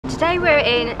Today we're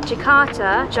in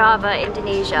Jakarta, Java,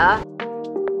 Indonesia.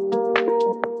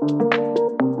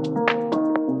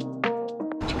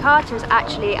 Jakarta is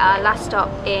actually our last stop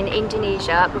in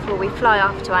Indonesia before we fly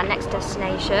off to our next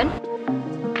destination.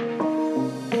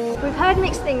 We've heard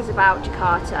mixed things about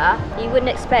Jakarta. You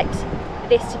wouldn't expect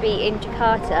this to be in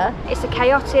Jakarta. It's a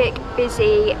chaotic,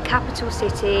 busy capital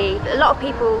city. A lot of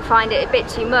people find it a bit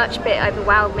too much, a bit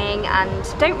overwhelming, and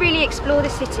don't really explore the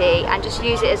city and just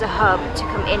use it as a hub to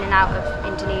come in and out of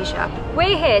Indonesia.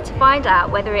 We're here to find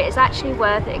out whether it is actually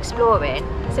worth exploring.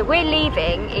 So we're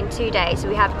leaving in 2 days, so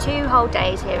we have 2 whole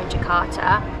days here in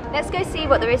Jakarta. Let's go see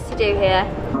what there is to do here.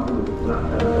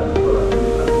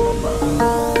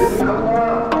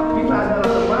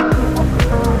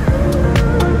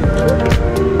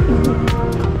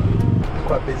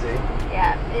 Quite busy.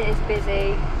 Yeah, it is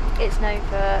busy. It's known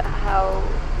for how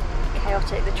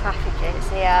chaotic the traffic is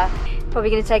here. Probably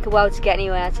going to take a while to get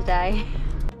anywhere today.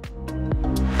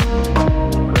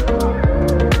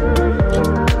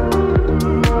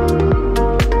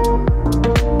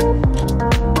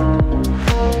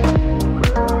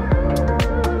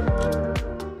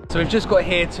 So we've just got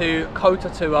here to Kota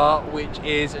Tua, which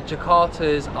is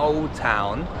Jakarta's Old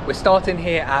Town. We're starting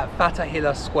here at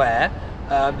Fathahillah Square.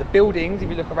 The buildings, if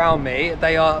you look around me,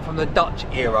 they are from the Dutch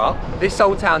era. This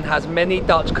old town has many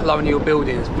Dutch colonial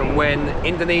buildings from when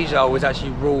Indonesia was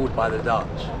actually ruled by the Dutch.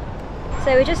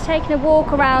 So we're just taking a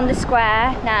walk around the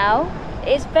square now.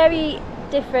 It's very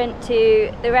different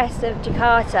to the rest of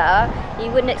Jakarta. You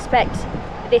wouldn't expect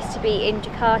this to be in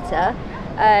Jakarta.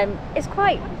 It's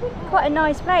quite a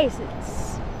nice place.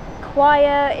 It's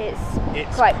quiet,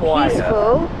 it's quite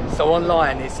peaceful. So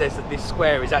online it says that this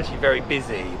square is actually very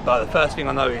busy, but the first thing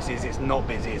I notice is it's not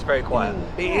busy, it's very quiet.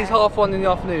 It is 1:30 in the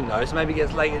afternoon though, so maybe it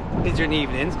gets later, busier in the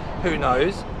evenings, who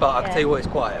knows, but I can tell you what, it's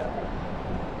quiet.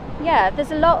 Yeah,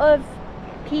 there's a lot of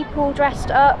people dressed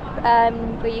up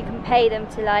where you can pay them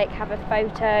to like have a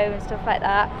photo and stuff like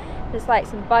that. There's like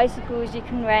some bicycles you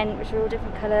can rent which are all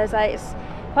different colours. Like, it's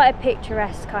quite a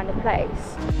picturesque kind of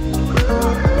place.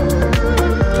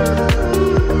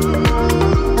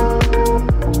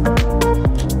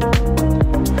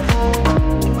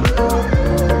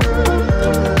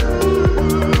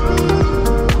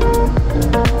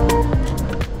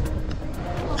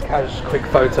 Just a quick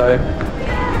photo.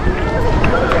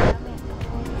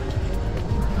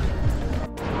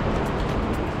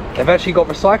 They've actually got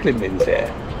recycling bins here.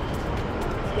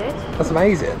 That's good. That's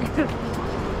amazing.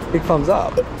 Big thumbs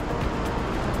up.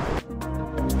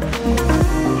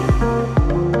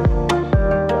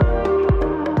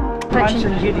 Punch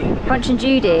and Judy. Punch and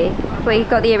Judy. Well, you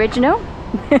got the original?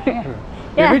 The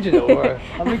original? Or?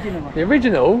 Original. The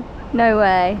original? No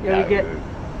way. You will get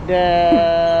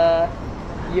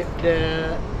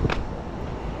the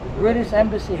British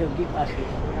Embassy who give us it.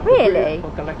 Really?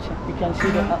 For collection. You can see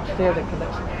the upstairs the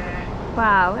collection.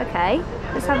 Wow, okay.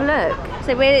 Let's have a look.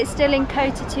 So we're still in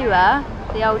Kota Tua,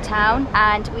 the old town,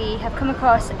 and we have come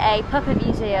across a puppet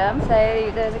museum.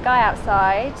 So there's a guy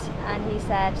outside and he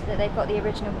said that they've got the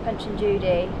original Punch and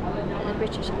Judy that the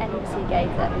British Embassy gave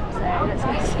them. So let's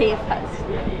go see if that's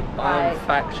right. I'm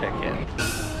fact checking.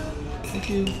 Thank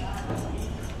you.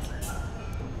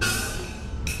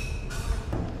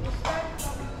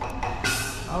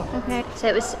 Okay. So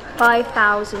it was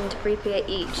 5,000 rupiah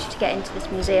each to get into this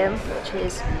museum, which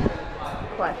is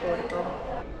quite affordable.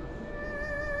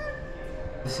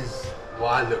 This is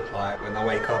what I look like when I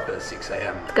wake up at 6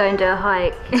 AM. To go and do a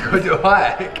hike. Go do a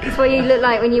hike? That's what you look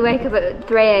like when you wake up at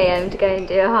 3 AM to go and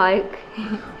do a hike.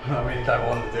 I really don't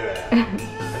want to do it. And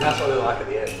that's what I look like at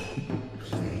the end.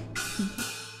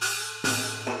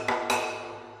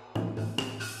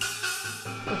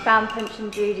 We found Punch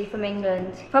and Judy from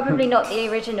England. Probably not the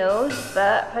originals,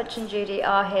 but Punch and Judy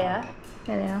are here.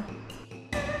 There they are.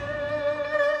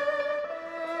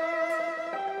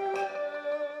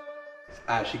 It's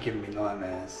actually giving me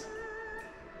nightmares.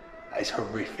 It's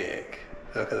horrific.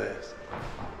 Look at this.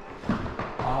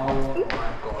 Oh my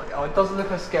god. Oh, it doesn't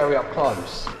look as scary up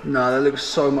close. No, that looks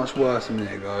so much worse a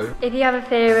minute ago. If you have a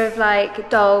fear of like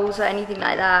dolls or anything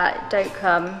like that, don't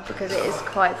come because it is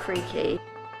quite freaky.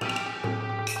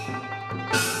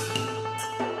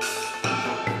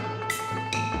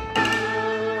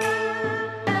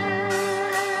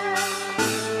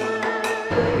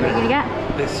 What are you gonna get?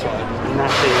 This one.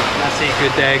 Nasi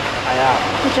Gudeg Ayam.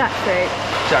 The jackfruit.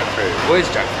 Jackfruit. What is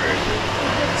jackfruit?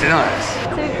 Is it nice?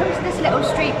 So we've come to this little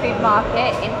street food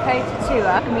market in Kota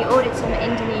Tua and we ordered some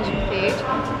Indonesian food.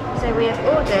 So we have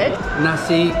ordered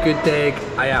Nasi Gudeg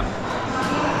Ayam.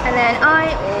 and then I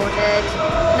ordered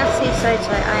nasi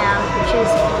soto ayam, which is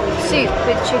soup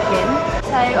with chicken.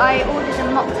 So I ordered a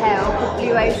mocktail called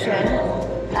Blue Ocean.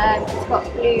 It's got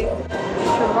blue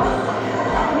sugar.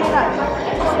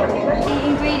 The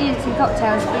ingredients in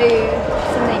cocktails, blue,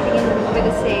 something beginning with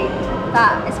a C.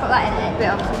 That, it's got that in it, but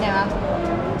obviously no alcohol.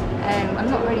 I'm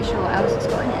not really sure what else it's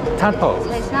got in it. Tadpoles?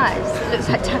 It's nice. It looks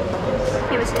like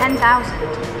tadpoles. It was 10,000.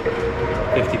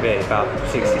 50p, about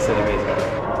 60 centimetres.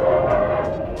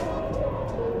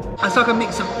 It's like a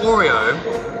mix of Oreo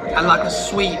and like a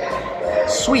sweet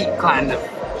kind of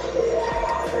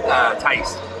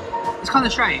taste. It's kind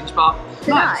of strange, but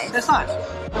nice. It's nice.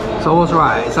 So I was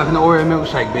right, it's like an Oreo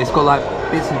milkshake, but it's got like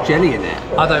bits of jelly in it.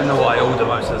 I don't know what I order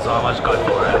most of the time, I just go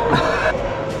for it.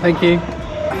 Thank you.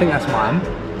 I think that's mine.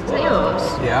 Is that yours?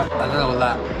 Yeah, I don't know what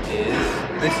that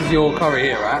is. This is your curry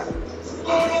here, right?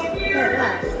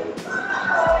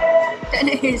 Don't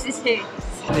know whose this is.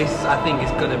 This, I think,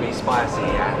 is going to be spicy,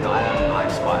 and I don't like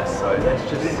spice, so let's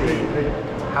just see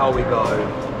how we go.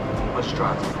 Let's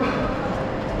try it.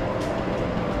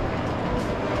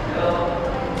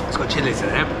 It's got chilies in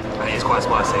it, and it is quite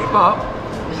spicy, but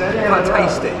it's quite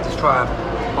tasty. Just try and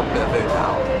pop a bit of food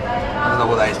out. I don't know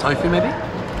what that is, tofu maybe?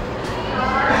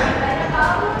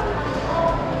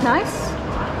 Nice.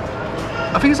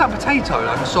 I think it's like potato,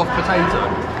 like a soft potato.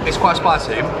 It's quite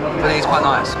spicy, and it's quite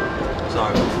nice. So,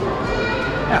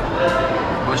 yeah.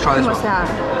 Let's try this one. What's that?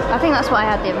 I think that's what I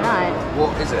had the other night.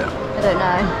 What is it? I don't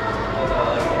know.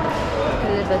 The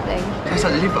liver thing. It's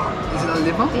like liver. Is it like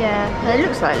liver? Yeah, it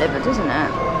looks like liver, doesn't it?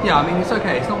 Yeah, I mean, it's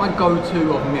okay. It's not my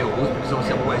go-to of meals because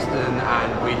obviously I'm Western and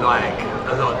we like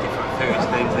a lot of different foods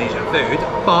than Indonesian food,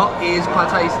 but it is quite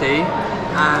tasty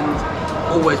and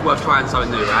always worth trying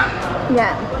something new, right?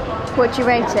 Yeah. What do you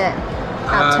rate it?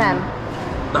 Out of 10?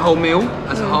 The whole meal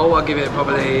as a whole, I'll give it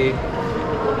probably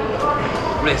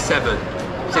 7.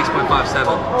 6.57.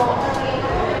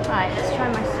 Right, let's try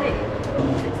my soup.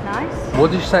 It's nice.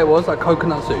 What did you say it was? Like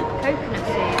coconut soup? Coconut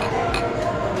soup.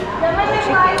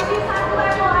 Chicken.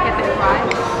 A bit of rice.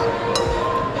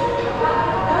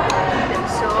 A bit of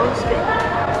sauce.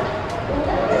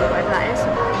 Whatever that is.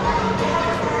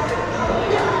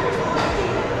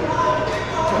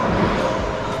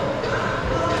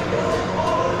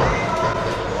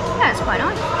 Yeah, it's quite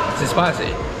nice. Is it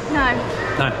spicy? No.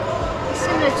 No. It's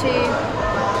similar to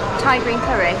Thai green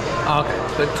curry, Oh, okay.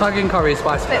 So Thai green curry is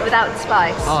spicy. but without the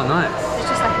spice. Oh, nice. It's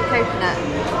just like a coconut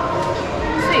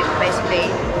soup, basically.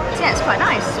 So yeah, it's quite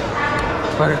nice.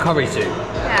 Like a curry soup.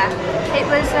 Yeah. It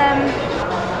was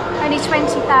only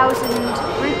 20,000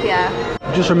 rupiah.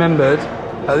 I just remembered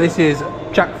that this is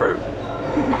jackfruit.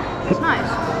 It's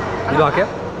nice. You like it?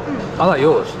 I like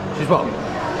yours. She's well. I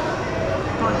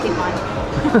want to keep mine.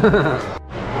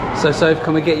 So Soph,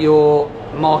 can we get your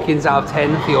markings out of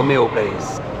 10 for your meal,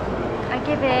 please? I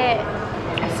give it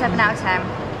a 7 out of 10.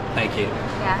 Thank you.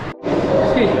 Yeah.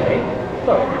 Excuse me.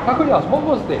 Sorry, how could you ask, what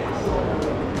was this?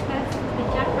 That's the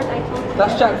jackfruit I told you.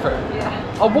 That's jackfruit?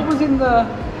 Yeah. Oh, what was in the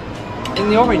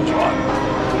orange one?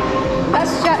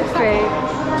 That's jackfruit.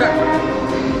 Jackfruit.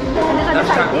 And there's That's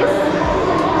like jackfruit. this.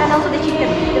 And also the chicken,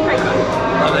 the fried chicken.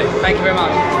 Lovely, thank you very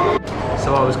much. So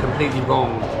I was completely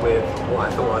wrong with what I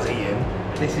thought I was eating.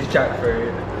 This is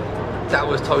jackfruit. That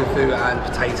was tofu and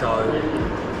potato.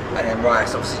 And then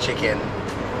rice, obviously chicken.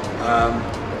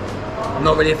 I'm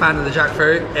not really a fan of the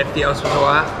jackfruit. Everything else was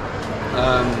alright.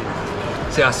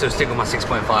 So yeah, I still stick with my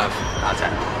 6.5 out of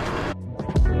 10.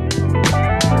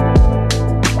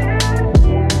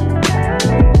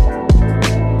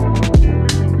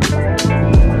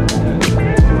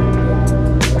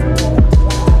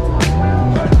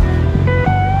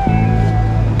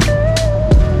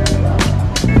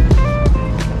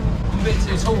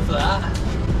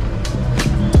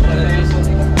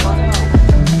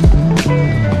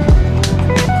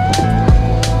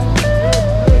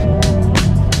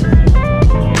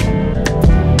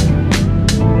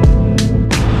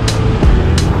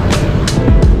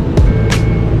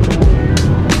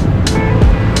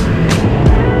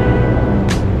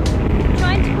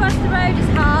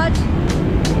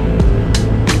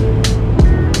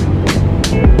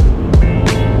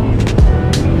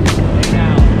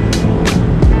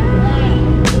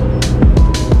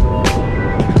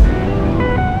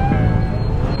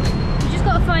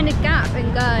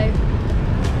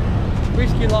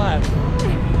 Risky life.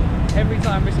 Every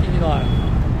time risking your life.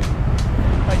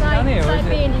 Like down here, it's like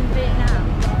being in Vietnam.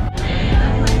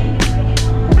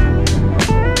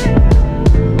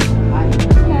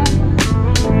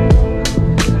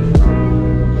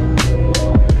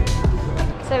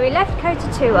 So we left Kota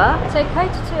Tua. So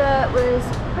Kota Tua was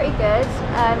pretty good.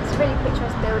 It's really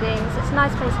picturesque buildings. It's a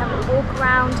nice place to have a little walk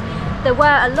around. There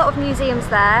were a lot of museums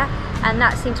there. and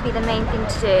that seemed to be the main thing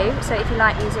to do. So if you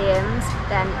like museums,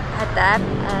 then head there.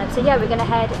 So yeah, we're going to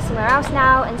head somewhere else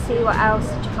now and see what else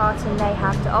Jakarta may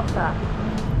have to offer.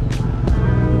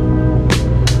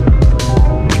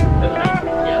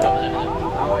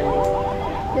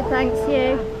 Good, thanks,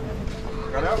 you.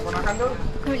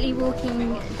 Currently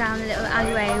walking down a little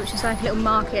alleyway, which is like a little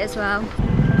market as well.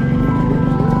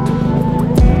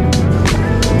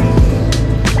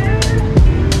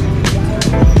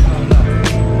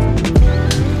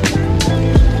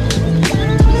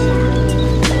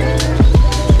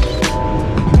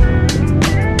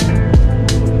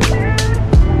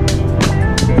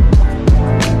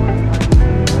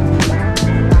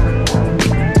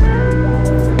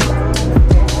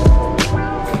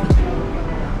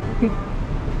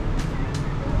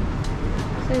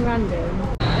 So random.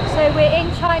 So we're in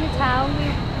Chinatown.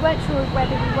 We weren't sure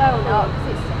whether we were or not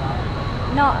because it's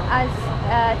not as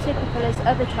typical as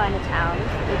other Chinatowns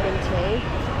that we've been to,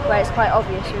 where it's quite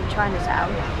obvious you're in Chinatown.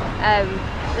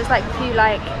 There's like a few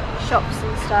like shops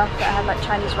and stuff that have like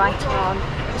Chinese writing on.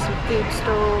 There's some food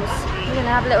stalls. We're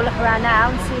gonna have a little look around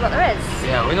now and see what there is.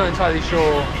 Yeah, we're not entirely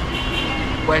sure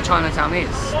where Chinatown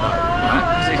is, though,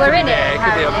 right? We're in it.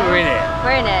 We're in it.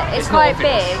 We're in it. It's quite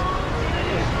big.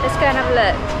 Let's go and have a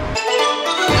look.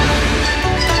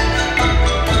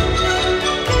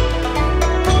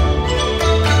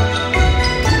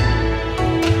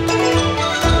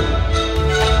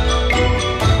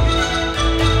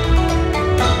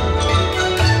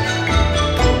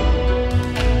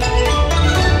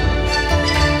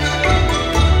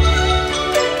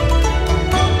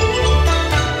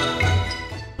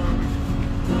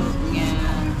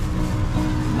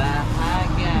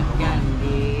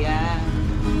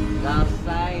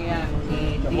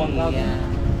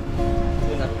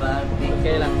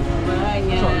 Okay lah.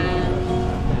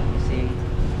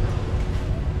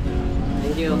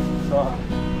 Thank you.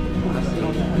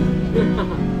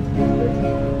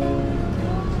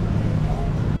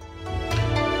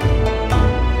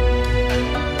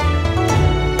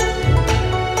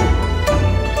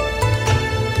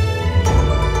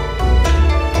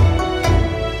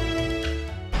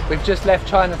 We've just left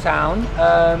Chinatown.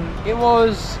 It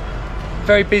was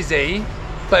very busy,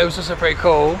 but it was also pretty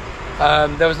cool.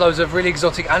 There was loads of really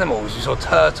exotic animals. You saw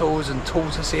turtles and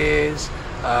tortoises,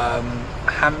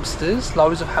 hamsters,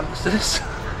 loads of hamsters.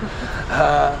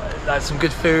 Like some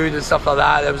good food and stuff like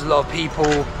that. There was a lot of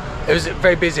people. It was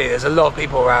very busy. There's a lot of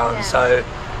people around, so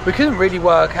we couldn't really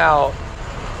work out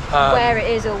where it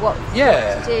is or what to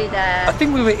do there. I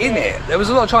think we were in it. There was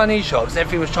a lot of Chinese shops and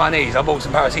everything was Chinese. I bought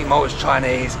some paracetamol, which was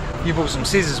Chinese. You bought some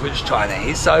scissors, which was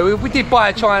Chinese. So we did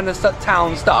buy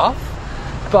Chinatown stuff,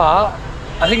 but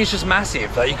I think it's just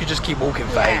massive. Like you could just keep walking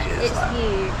for ages. It's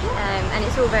huge, and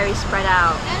it's all very spread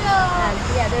out.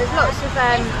 Yeah, there's lots of.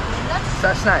 Is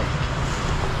that a snake?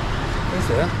 Is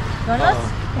it? Donuts?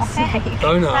 Oh.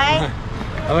 Donut.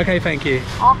 I'm okay, thank you.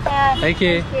 Okay. Thank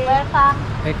you. Welcome.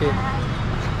 Thank you.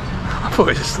 I thought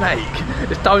it was a snake.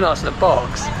 There's donuts in a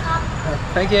box.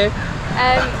 Thank you.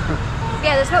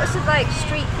 Yeah, there's lots of like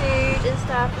street food and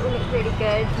stuff. It all looks really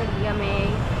good, really yummy.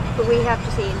 But we have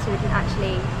just eaten, so we didn't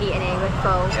actually eat any. We're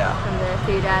full from the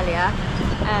food earlier.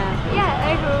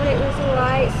 Yeah, overall it was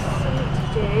alright. Something to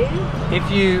do. If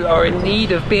you are in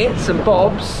need of bits and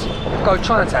bobs, go to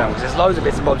Chinatown because there's loads of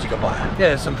bits and bobs you can buy. Yeah,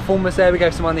 there's some performers there. We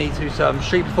gave some money to some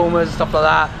street performers and stuff like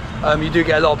that. You do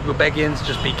get a lot of people begging, so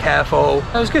just be careful.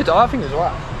 It was good. I think it was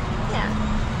alright.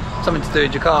 Yeah. Something to do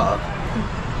in Jakarta.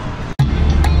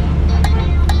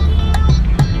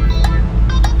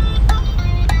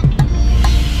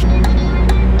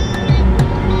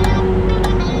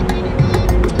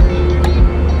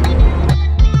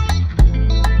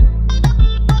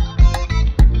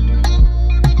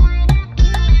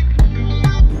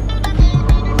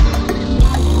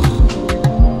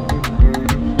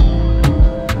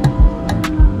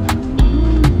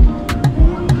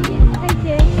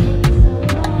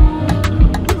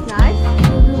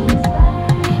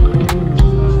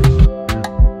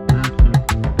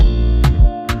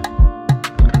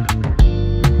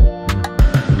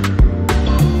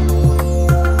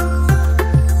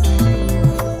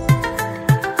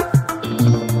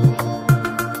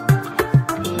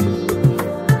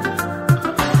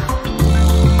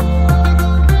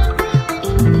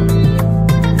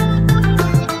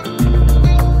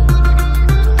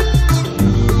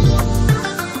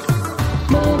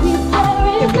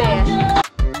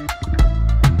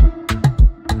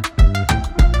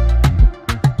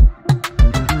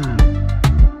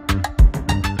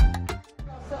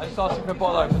 Starting for a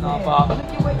bottle opener, but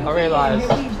I realised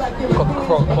I've got the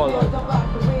crock bottle opener.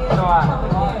 It's alright.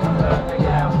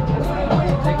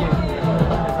 Thank you.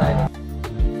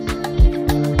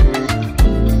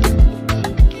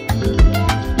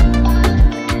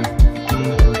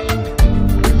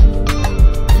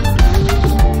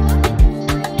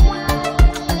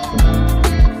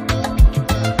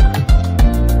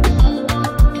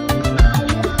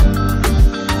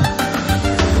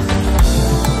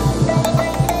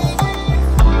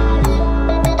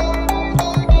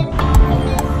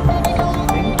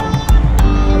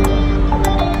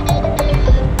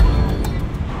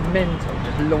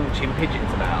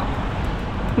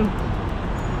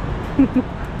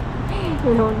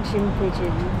 Launching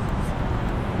pigeons.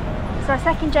 It's our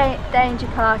second day in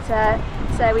Jakarta,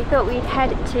 so we thought we'd head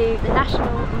to the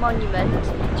National Monument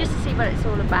just to see what it's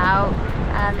all about.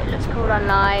 It looks cool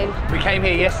online. We came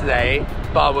here yesterday,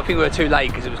 but I think we were too late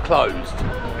because it was closed.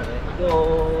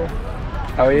 Hello.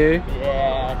 How are you?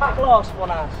 Yeah, close for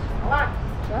us.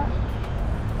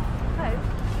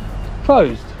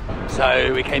 Closed.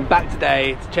 So we came back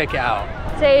today to check it out.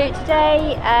 So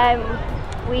today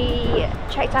we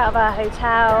checked out of our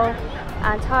hotel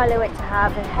and Tyler went to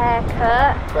have a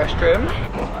haircut. Fresh trim.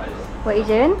 What are you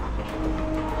doing?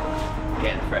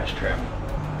 Getting fresh trim.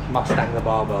 Mustang the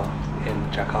barber in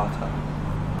Jakarta.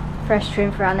 Fresh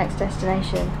trim for our next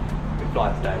destination. We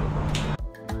fly today.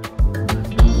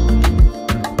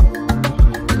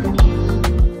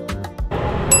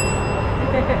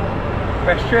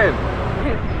 Fresh trim.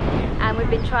 And we've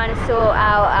been trying to sort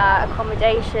out our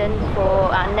accommodation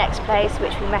for our next place,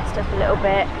 which we messed up a little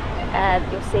bit.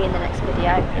 You'll see in the next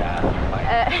video.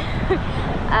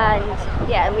 And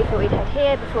yeah, and we thought we'd head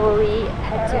here before we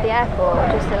head to the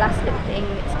airport. Just the last little thing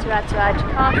to add to our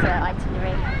Jakarta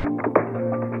itinerary.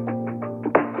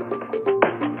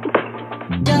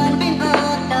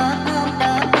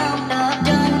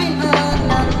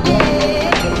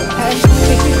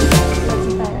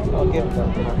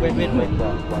 Wait.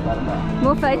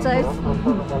 More photos.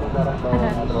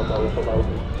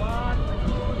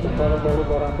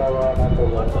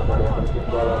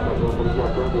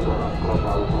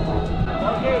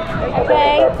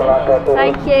 Okay,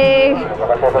 thank you.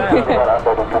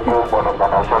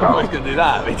 I was going to do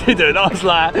that, we did it. I was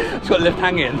like, just got left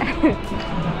hanging.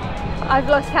 I've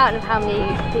lost count of how many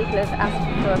people have asked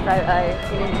for a photo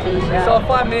in Indonesia. So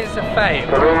 5 minutes of fame.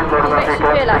 It makes you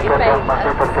feel like you're famous.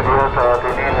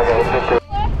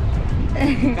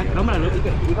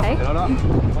 Okay.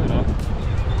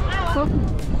 Cool.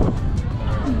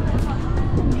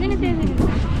 Sini.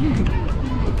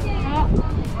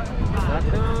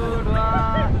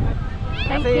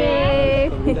 Thank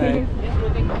you.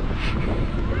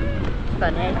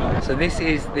 Funny. So this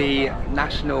is the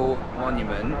national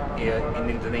monument here in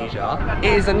Indonesia.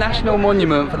 It is a national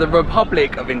monument for the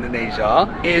Republic of Indonesia.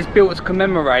 It is built to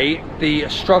commemorate the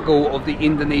struggle of the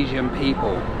Indonesian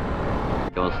people.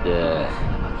 It was the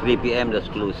 3 p.m. that's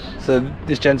closed. So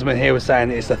this gentleman here was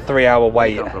saying it's a 3-hour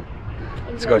wait to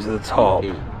go to the top.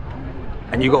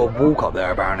 And you got to walk up there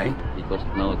apparently. Because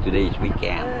no, today is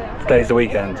weekend. Today's the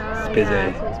weekend. It's busy.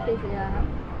 Yeah, so it's busy, yeah.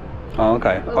 Oh,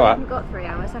 okay. Well, All right. we haven't got 3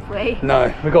 hours, have we?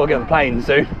 No, we've got to get on the plane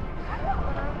soon.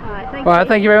 Alright, thank you. All right,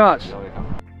 thank you very much.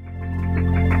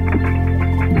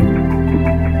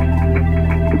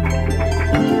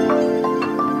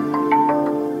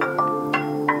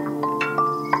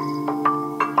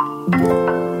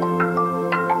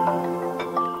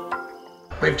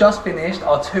 We've just finished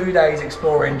our 2 days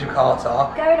exploring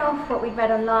Jakarta. Going off what we'd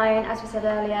read online, as we said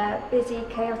earlier, busy,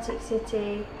 chaotic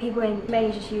city. People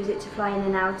mainly just use it to fly in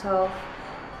and out of.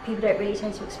 People don't really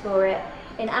tend to explore it.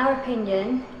 In our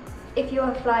opinion, if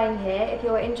you're flying here, if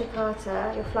you're in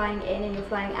Jakarta, you're flying in and you're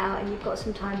flying out and you've got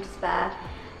some time to spare,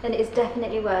 then it's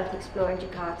definitely worth exploring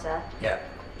Jakarta. Yeah.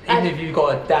 Even if you've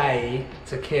got a day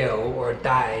to kill or a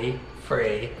day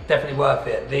free, definitely worth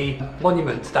it. The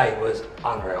monument today was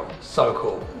unreal, so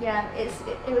cool. Yeah, it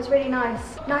was really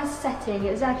nice. Nice setting.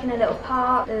 It was like in a little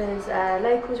park. There was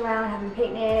locals around having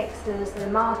picnics. There was the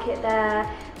market there,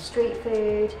 street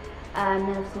food. And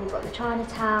then obviously we've got the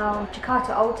Chinatown,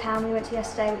 Jakarta Old Town we went to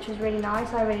yesterday, which was really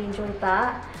nice. I really enjoyed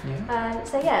that. Yeah.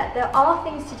 So yeah, there are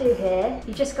things to do here.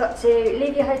 You just got to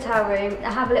leave your hotel room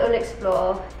and have a little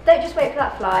explore. Don't just wait for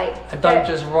that flight. And don't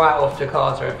just write off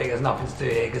Jakarta and think there's nothing to do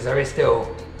here, because there is still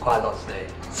quite a lot to do.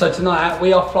 So tonight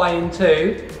we are flying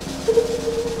to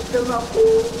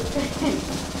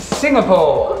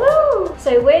Singapore. Woohoo!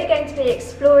 So we're going to be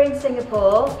exploring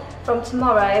Singapore from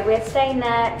tomorrow. We're staying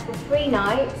there for 3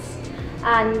 nights.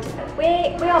 And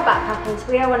we are backpackers,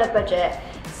 we are on a budget.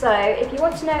 So if you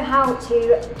want to know how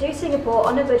to do Singapore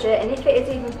on a budget, and if it is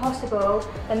even possible,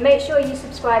 then make sure you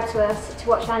subscribe to us to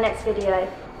watch our next video.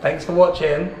 Thanks for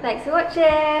watching. Thanks for watching.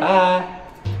 Bye.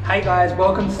 Hey guys,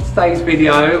 welcome to today's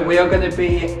video. We are going to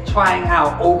be trying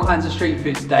out all kinds of street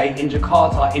food today in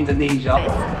Jakarta, Indonesia.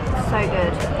 It's so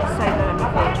good on the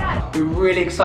food. We're really excited